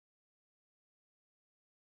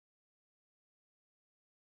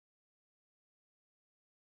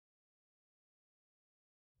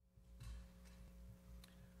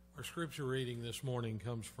Our scripture reading this morning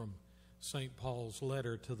comes from St. Paul's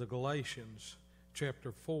letter to the Galatians,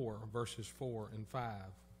 chapter 4, verses 4 and 5.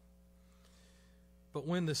 But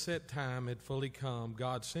when the set time had fully come,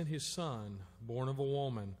 God sent his Son, born of a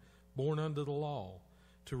woman, born under the law,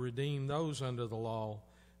 to redeem those under the law,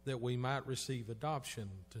 that we might receive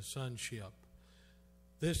adoption to sonship.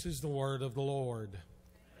 This is the word of the Lord.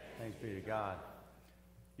 Thanks be to God.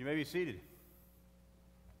 You may be seated.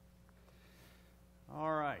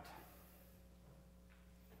 All right.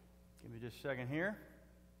 Give me just a second here.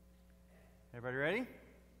 Everybody ready?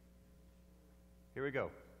 Here we go.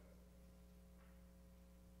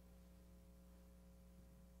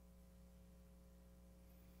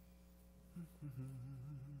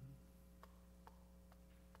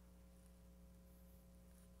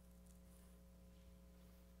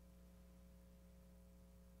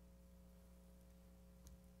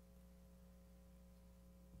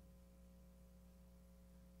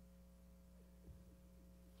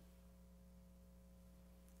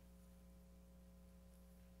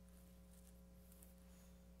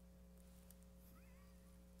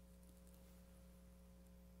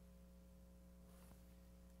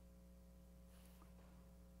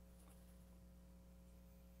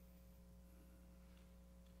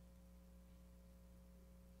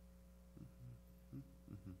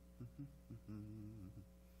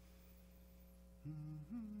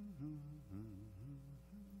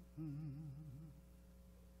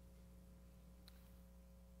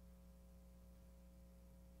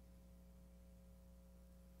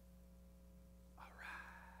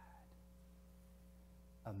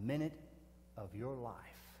 A minute of your life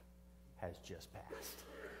has just passed.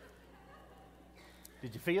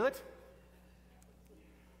 Did you feel it?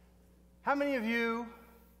 How many of you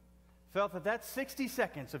felt that 60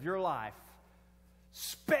 seconds of your life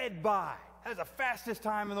sped by? That was the fastest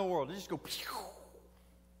time in the world. It just go, pew.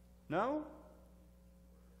 No?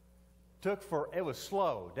 It was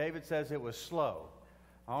slow. David says it was slow.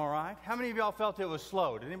 All right. How many of y'all felt it was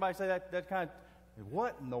slow? Did anybody say that kind of,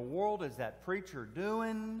 what in the world is that preacher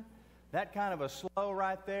doing? That kind of a slow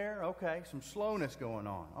right there? Okay, some slowness going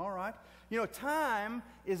on. All right. You know, time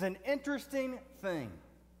is an interesting thing.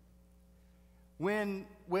 When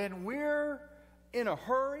we're in a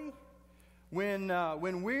hurry, when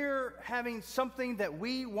we're having something that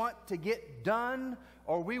we want to get done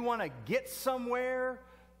or we want to get somewhere,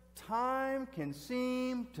 time can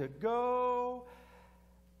seem to go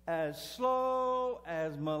as slow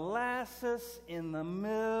as molasses in the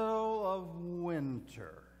middle of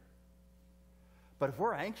winter. But if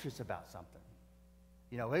we're anxious about something,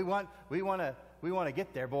 you know, we want to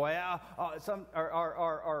get there, boy. Yeah.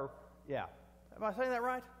 Am I saying that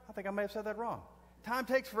right? I think I may have said that wrong. Time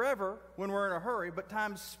takes forever when we're in a hurry, but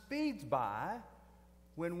time speeds by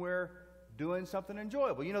when we're doing something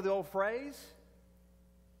enjoyable. You know the old phrase,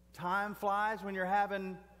 time flies when you're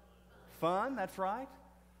having fun? That's right.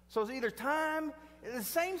 So it's either time, the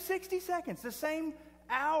same 60 seconds, the same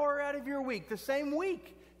hour out of your week, the same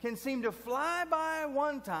week can seem to fly by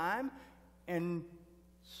one time and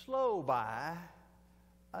slow by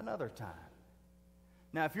another time.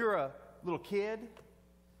 Now, if you're a little kid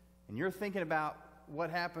and you're thinking about what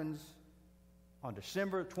happens on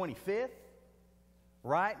December 25th,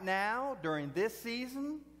 right now, during this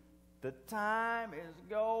season, the time is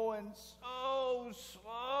going so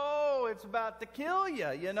slow, it's about to kill you,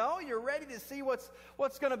 you know? You're ready to see what's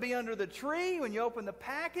going to be under the tree. When you open the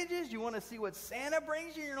packages, you want to see what Santa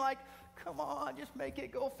brings you. You're like, come on, just make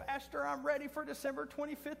it go faster. I'm ready for December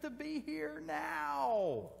 25th to be here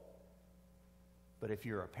now. But if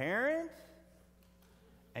you're a parent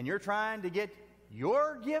and you're trying to get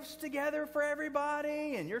your gifts together for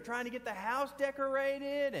everybody, and you're trying to get the house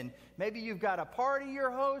decorated, and maybe you've got a party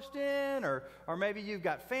you're hosting, or maybe you've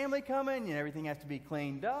got family coming, and everything has to be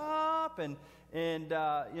cleaned up, and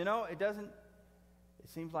you know, it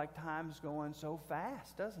seems like time's going so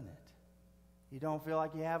fast, doesn't it? You don't feel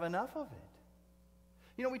like you have enough of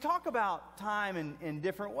it. You know, we talk about time in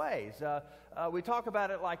different ways. We talk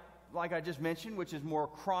about it like I just mentioned, which is more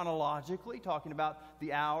chronologically, talking about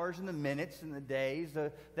the hours and the minutes and the days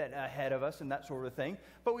that ahead of us and that sort of thing.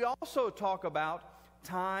 But we also talk about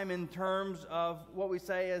time in terms of what we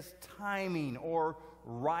say as timing or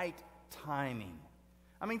right timing.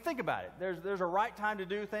 I mean, think about it. There's a right time to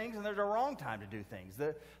do things and there's a wrong time to do things.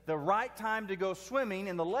 The right time to go swimming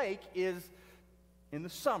in the lake is in the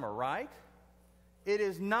summer, right? It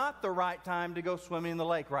is not the right time to go swimming in the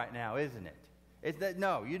lake right now, isn't it?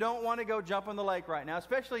 No, you don't want to go jump in the lake right now,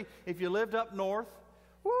 especially if you lived up north.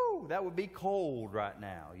 Woo, that would be cold right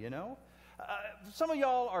now, you know. Some of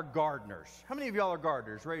y'all are gardeners. How many of y'all are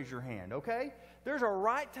gardeners? Raise your hand, okay? there's a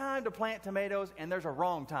right time to plant tomatoes and there's a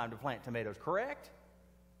wrong time to plant tomatoes, correct?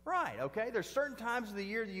 Right, okay? There's certain times of the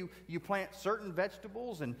year that you plant certain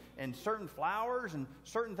vegetables and certain flowers and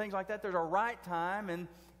certain things like that. There's a right time and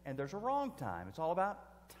there's a wrong time. It's all about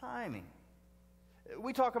timing.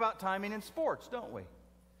 We talk about timing in sports, don't we?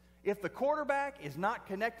 If the quarterback is not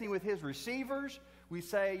connecting with his receivers, we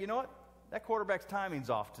say, you know what? That quarterback's timing's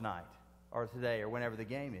off tonight or today or whenever the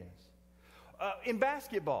game is. In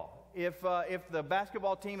basketball, if the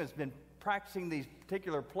basketball team has been practicing these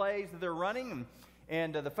particular plays that they're running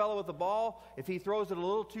and the fellow with the ball, if he throws it a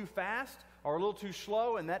little too fast or a little too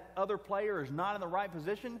slow and that other player is not in the right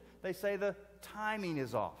position, they say the timing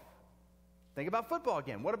is off. Think about football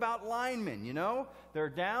again. What about linemen? You know, they're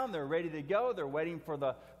down, they're ready to go, they're waiting for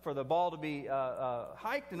the ball to be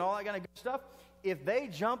hiked and all that kind of good stuff. If they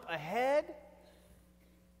jump ahead,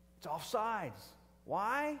 it's offsides.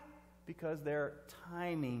 Why? Because their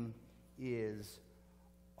timing is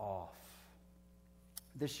off.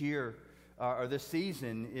 This year, or this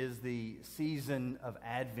season, is the season of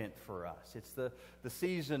Advent for us. It's the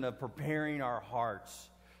season of preparing our hearts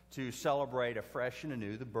to celebrate afresh and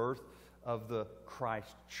anew the birth of the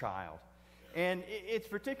Christ child. And it's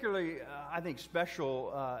particularly, I think,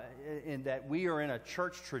 special in that we are in a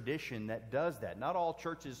church tradition that does that. Not all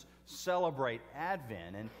churches celebrate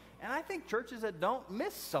Advent. And I think churches that don't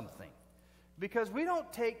miss something because we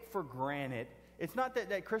don't take for granted. It's not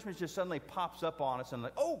that Christmas just suddenly pops up on us and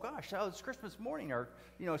like, oh gosh, it's Christmas morning or,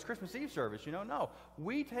 it's Christmas Eve service. No.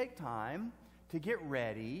 We take time to get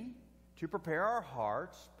ready, to prepare our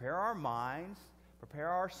hearts, prepare our minds,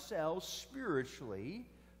 prepare ourselves spiritually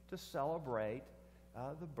to celebrate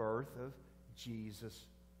the birth of Jesus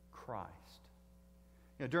Christ.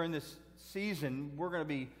 During this season, we're going to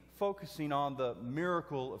be focusing on the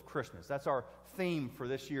miracle of Christmas. That's our theme for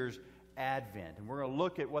this year's Advent. And we're going to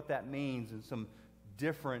look at what that means in some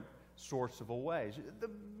different sorts of ways.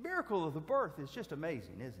 The miracle of the birth is just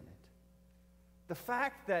amazing, isn't it? The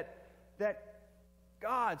fact that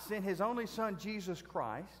God sent His only Son, Jesus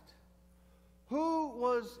Christ, who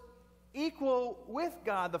was equal with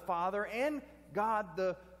God the Father and God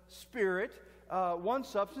the Spirit, one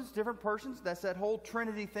substance, different persons. That's that whole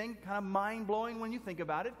Trinity thing, kind of mind-blowing when you think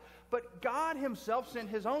about it. But God Himself sent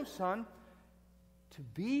His own Son to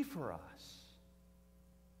be for us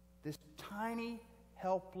this tiny,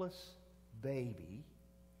 helpless baby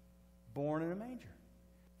born in a manger.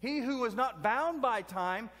 He who was not bound by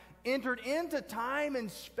time entered into time and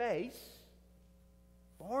space,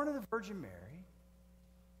 born of the Virgin Mary,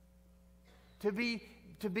 to be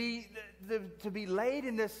laid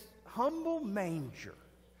in this humble manger.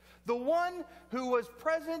 The one who was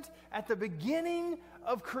present at the beginning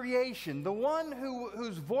of creation, the one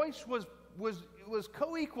whose voice was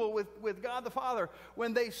co-equal with God the Father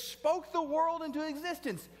when they spoke the world into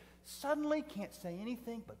existence, suddenly can't say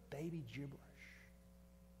anything but baby gibberish.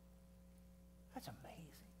 That's amazing.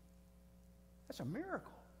 That's a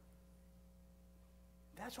miracle.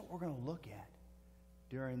 That's what we're going to look at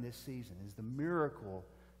during this season, is the miracle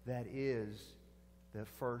that is the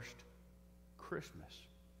first Christmas.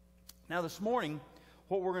 Now this morning,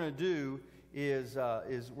 what we're going to do is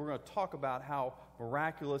we're going to talk about how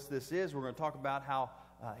miraculous this is. We're going to talk about how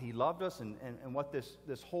He loved us and what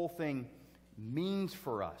this whole thing means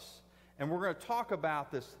for us. And we're going to talk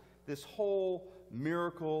about this whole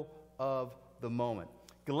miracle of the moment.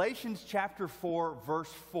 Galatians chapter 4,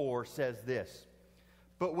 verse 4 says this: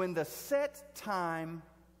 "But when the set time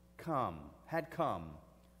had come,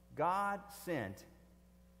 God sent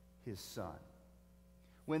His Son."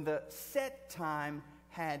 When the set time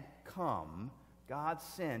had come, God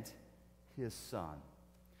sent His Son.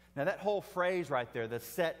 Now that whole phrase right there, the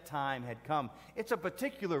set time had come, it's a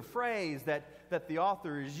particular phrase that the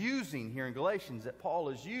author is using here in Galatians, that Paul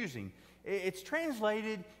is using. It's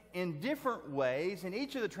translated in different ways, and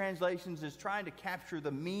each of the translations is trying to capture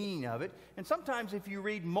the meaning of it. And sometimes if you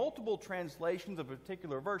read multiple translations of a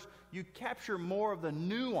particular verse, you capture more of the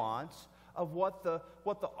nuance of what the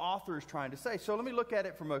author is trying to say. So let me look at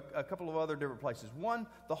it from a couple of other different places. One,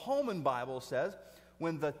 the Holman Bible says,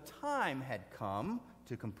 "When the time had come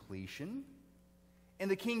to completion." In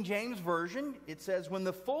the King James Version, it says, "When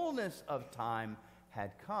the fullness of time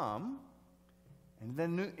had come." And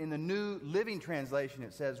then in the New Living Translation,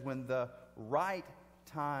 it says, "When the right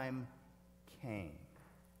time came."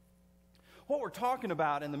 What we're talking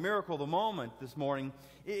about in the miracle of the moment this morning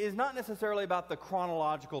is not necessarily about the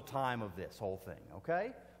chronological time of this whole thing,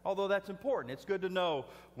 okay? Although that's important. It's good to know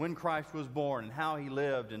when Christ was born and how he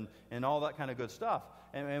lived and all that kind of good stuff.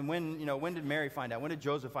 And when did Mary find out? When did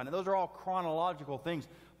Joseph find out? Those are all chronological things.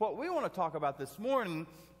 What we want to talk about this morning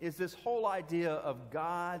is this whole idea of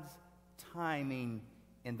God's timing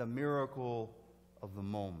in the miracle of the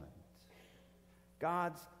moment.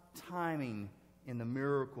 God's timing in the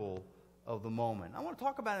miracle of the moment. I want to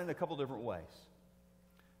talk about it in a couple different ways.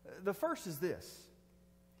 The first is this.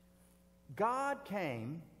 God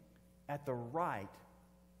came at the right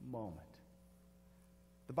moment.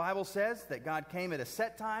 The Bible says that God came at a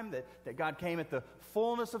set time, that God came at the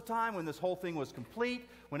fullness of time, when this whole thing was complete,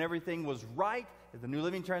 when everything was right. As the New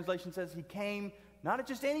Living Translation says, he came not at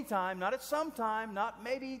just any time, not at some time, not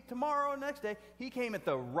maybe tomorrow or next day. He came at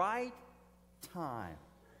the right time.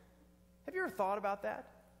 Have you ever thought about that?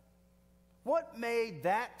 What made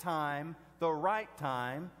that time the right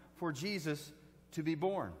time for Jesus to be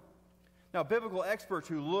born? Now, biblical experts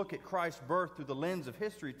who look at Christ's birth through the lens of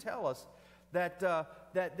history tell us that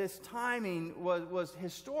this timing was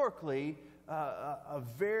historically a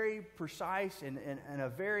very precise and a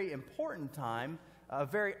very important time, a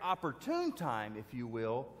very opportune time, if you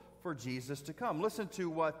will, for Jesus to come. Listen to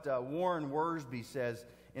what Warren Wiersbe says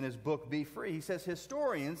in his book, Be Free. He says,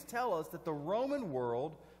 historians tell us that the Roman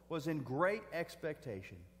world was in great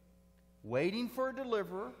expectation, waiting for a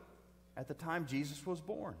deliverer at the time Jesus was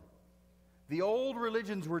born. The old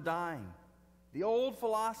religions were dying. The old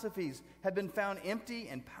philosophies had been found empty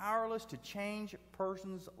and powerless to change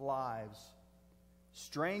persons' lives.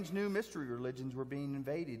 Strange new mystery religions were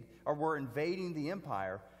invading the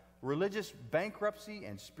empire. Religious bankruptcy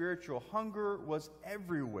and spiritual hunger was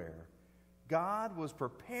everywhere. God was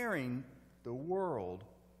preparing the world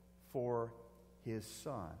for his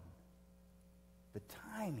Son. The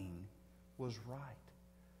timing was right.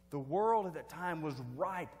 The world at that time was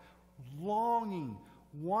ripe, longing,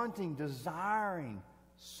 wanting, desiring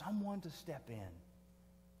someone to step in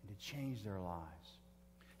and to change their lives.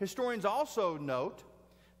 Historians also note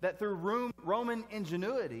that through Roman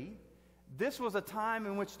ingenuity, this was a time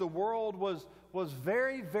in which the world was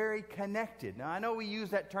very, very connected. Now, I know we use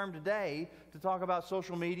that term today to talk about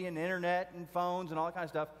social media and internet and phones and all that kind of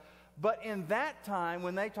stuff, but in that time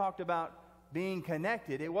when they talked about being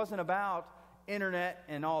connected, it wasn't about internet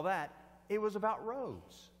and all that. It was about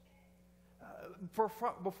roads.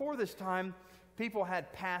 Before this time, people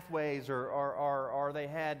had pathways or they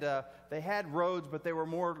had roads, but they were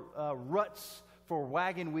more ruts for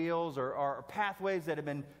wagon wheels or pathways that had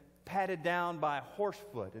been patted down by a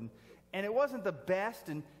horsefoot. And it wasn't the best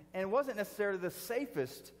and it wasn't necessarily the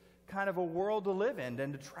safest kind of a world to live in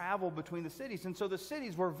and to travel between the cities. And so the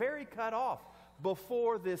cities were very cut off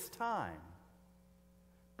before this time.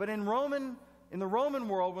 But in the Roman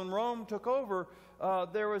world, when Rome took over,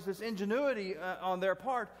 there was this ingenuity on their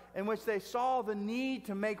part in which they saw the need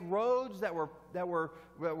to make roads that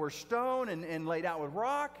were stone and laid out with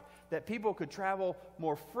rock, that people could travel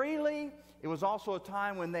more freely. It was also a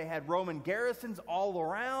time when they had Roman garrisons all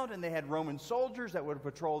around, and they had Roman soldiers that would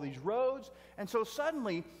patrol these roads. And so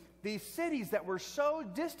suddenly, these cities that were so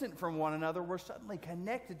distant from one another were suddenly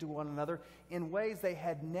connected to one another in ways they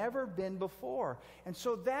had never been before. And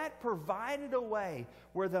so that provided a way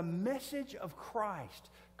where the message of Christ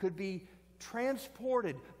could be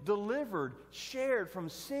transported, delivered, shared from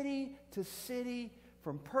city to city,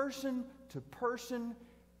 from person to person,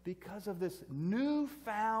 because of this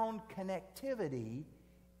newfound connectivity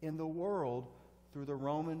in the world through the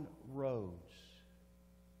Roman roads.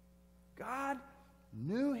 God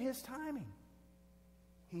knew his timing.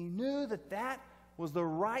 He knew that was the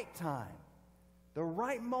right time, the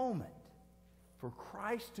right moment for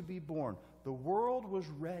Christ to be born. The world was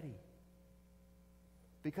ready.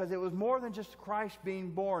 Because it was more than just Christ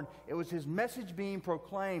being born. It was his message being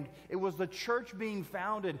proclaimed. It was the church being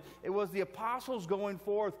founded. It was the apostles going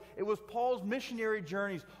forth. It was Paul's missionary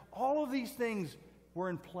journeys. All of these things were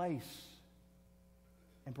in place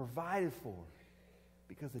and provided for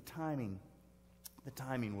because the timing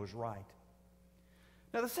was right.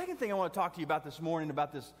 Now, the second thing I want to talk to you about this morning,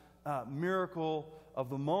 about this miracle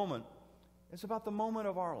of the moment, is about the moment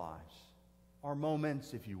of our lives, our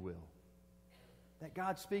moments, if you will, that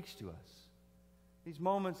God speaks to us. These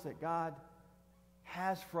moments that God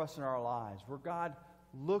has for us in our lives, where God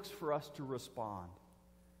looks for us to respond,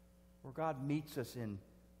 where God meets us in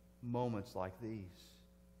moments like these.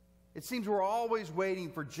 It seems we're always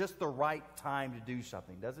waiting for just the right time to do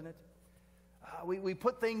something, doesn't it? We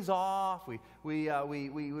put things off.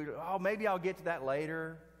 Oh, maybe I'll get to that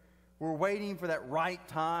later. We're waiting for that right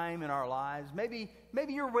time in our lives. Maybe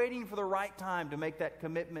you're waiting for the right time to make that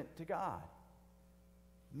commitment to God.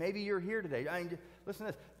 Maybe you're here today. Listen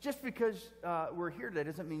to this. Just because we're here today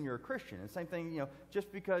doesn't mean you're a Christian. And same thing,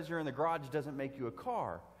 just because you're in the garage doesn't make you a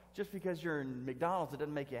car. Just because you're in McDonald's, it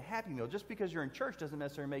doesn't make you a Happy Meal. Just because you're in church doesn't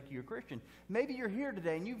necessarily make you a Christian. Maybe you're here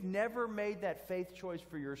today and you've never made that faith choice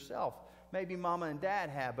for yourself. Maybe Mama and Dad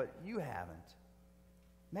have, but you haven't.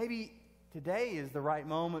 Maybe today is the right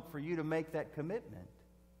moment for you to make that commitment.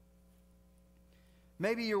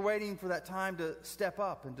 Maybe you're waiting for that time to step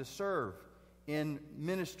up and to serve in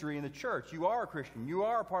ministry in the church. You are a Christian. You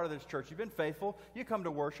are a part of this church. You've been faithful. You come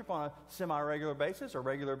to worship on a semi-regular basis or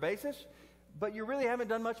regular basis, but you really haven't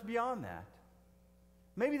done much beyond that.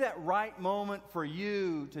 Maybe that right moment for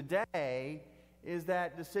you today is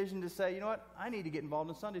that decision to say, you know what, I need to get involved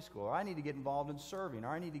in Sunday school, or I need to get involved in serving, or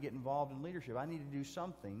I need to get involved in leadership. I need to do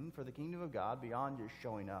something for the kingdom of God beyond just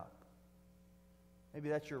showing up. Maybe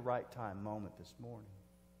that's your right time moment this morning.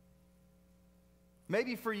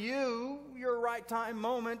 Maybe for you, your right time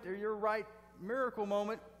moment or your right miracle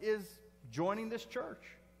moment is joining this church.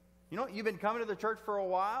 You know, you've been coming to the church for a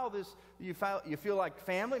while. You feel like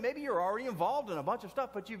family. Maybe you're already involved in a bunch of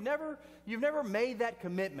stuff, but you've never made that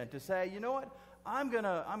commitment to say, you know what, I'm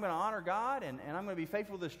gonna honor God and I'm gonna be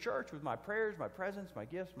faithful to this church with my prayers, my presence, my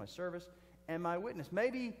gifts, my service, and my witness.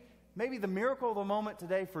 Maybe the miracle of the moment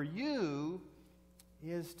today for you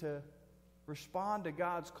is to respond to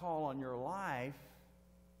God's call on your life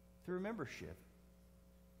through membership.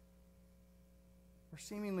 We're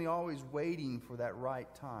seemingly always waiting for that right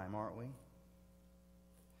time, aren't we?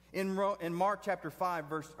 In Mark chapter 5,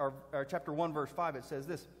 chapter 1, verse 5, it says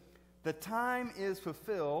this: "The time is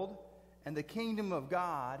fulfilled, and the kingdom of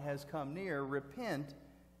God has come near. Repent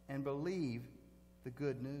and believe the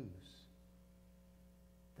good news."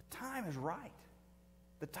 The time is right.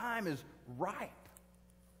 The time is ripe.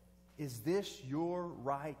 Is this your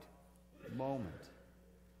right moment?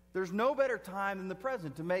 There's no better time than the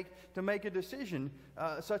present to make a decision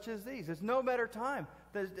such as these. There's no better time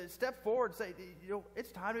to step forward and say,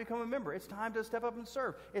 it's time to become a member. It's time to step up and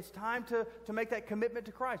serve. It's time to make that commitment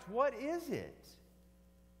to Christ. What is it?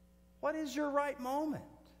 What is your right moment?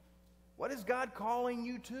 What is God calling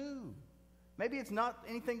you to? Maybe it's not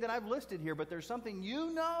anything that I've listed here, but there's something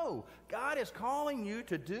you know God is calling you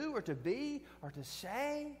to do or to be or to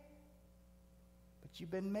say, but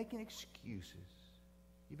you've been making excuses.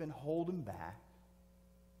 You've been holding back.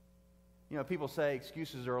 People say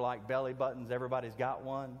excuses are like belly buttons. Everybody's got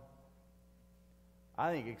one.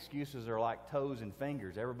 I think excuses are like toes and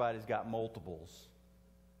fingers. Everybody's got multiples.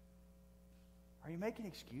 Are you making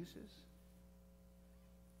excuses?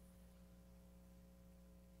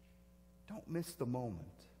 Don't miss the moment.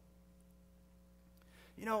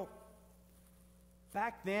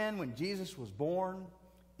 Back then when Jesus was born,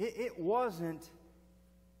 it wasn't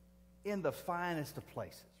in the finest of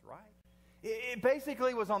places, right? It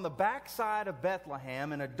basically was on the backside of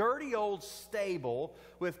Bethlehem in a dirty old stable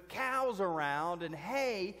with cows around and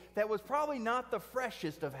hay that was probably not the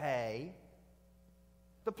freshest of hay.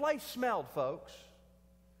 The place smelled, folks.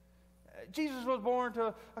 Jesus was born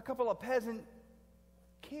to a couple of peasant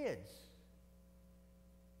kids.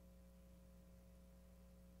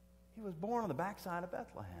 He was born on the backside of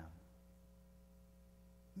Bethlehem.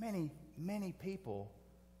 Many, many people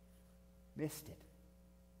missed it.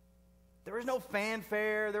 There was no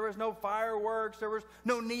fanfare. There was no fireworks. There was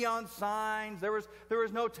no neon signs. There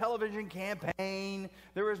was no television campaign.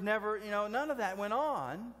 There was never, none of that went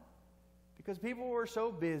on because people were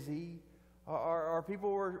so busy or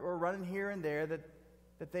people were running here and there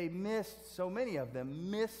that they missed, so many of them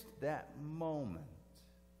missed that moment.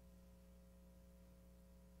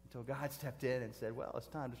 Until God stepped in and said, well, it's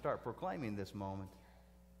time to start proclaiming this moment.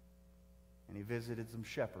 And he visited some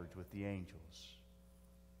shepherds with the angels.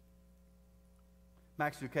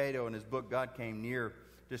 Max Lucado, in his book, God Came Near,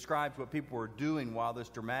 describes what people were doing while this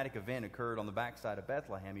dramatic event occurred on the backside of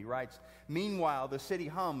Bethlehem. He writes, "Meanwhile, the city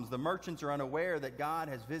hums. The merchants are unaware that God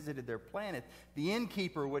has visited their planet. The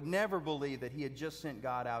innkeeper would never believe that he had just sent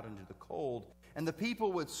God out into the cold. And the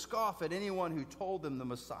people would scoff at anyone who told them the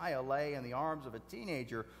Messiah lay in the arms of a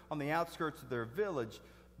teenager on the outskirts of their village.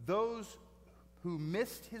 Those who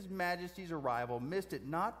missed his majesty's arrival missed it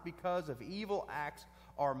not because of evil acts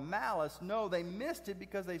or malice. No, they missed it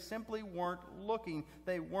because they simply weren't looking.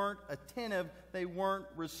 They weren't attentive. They weren't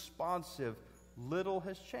responsive. Little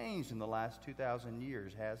has changed in the last 2,000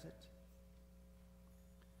 years, has it?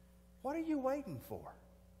 What are you waiting for?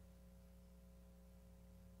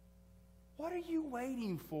 What are you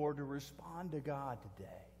waiting for to respond to God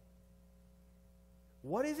today?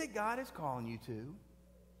 What is it God is calling you to?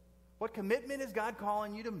 What commitment is God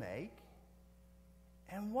calling you to make?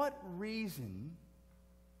 And what reason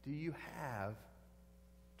do you have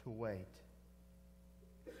to wait.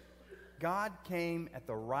 God came at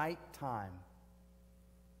the right time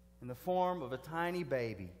in the form of a tiny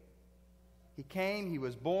baby. He came, he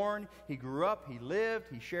was born, he grew up, he lived,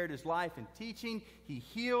 he shared his life in teaching, he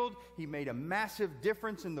healed, he made a massive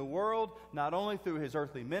difference in the world, not only through his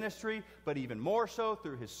earthly ministry, but even more so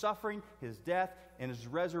through his suffering, his death, and his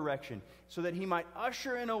resurrection, so that he might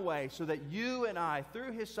usher in a way so that you and I,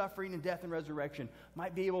 through his suffering and death and resurrection,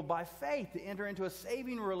 might be able by faith to enter into a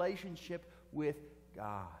saving relationship with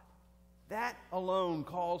God. That alone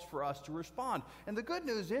calls for us to respond. And the good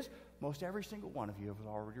news is, most every single one of you have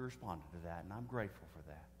already responded to that, and I'm grateful for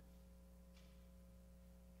that.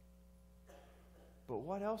 But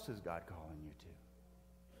what else is God calling you to?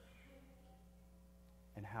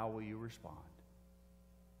 And how will you respond?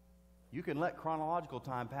 You can let chronological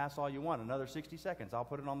time pass all you want, another 60 seconds. I'll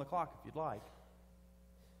put it on the clock if you'd like.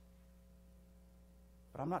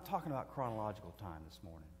 But I'm not talking about chronological time this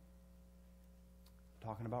morning. I'm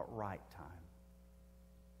talking about right time.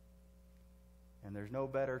 And there's no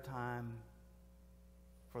better time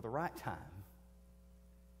for the right time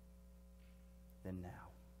than now.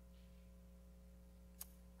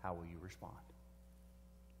 How will you respond?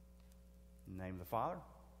 In the name of the Father,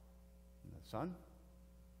 and the Son,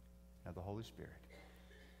 and of the Holy Spirit.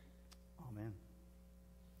 Amen.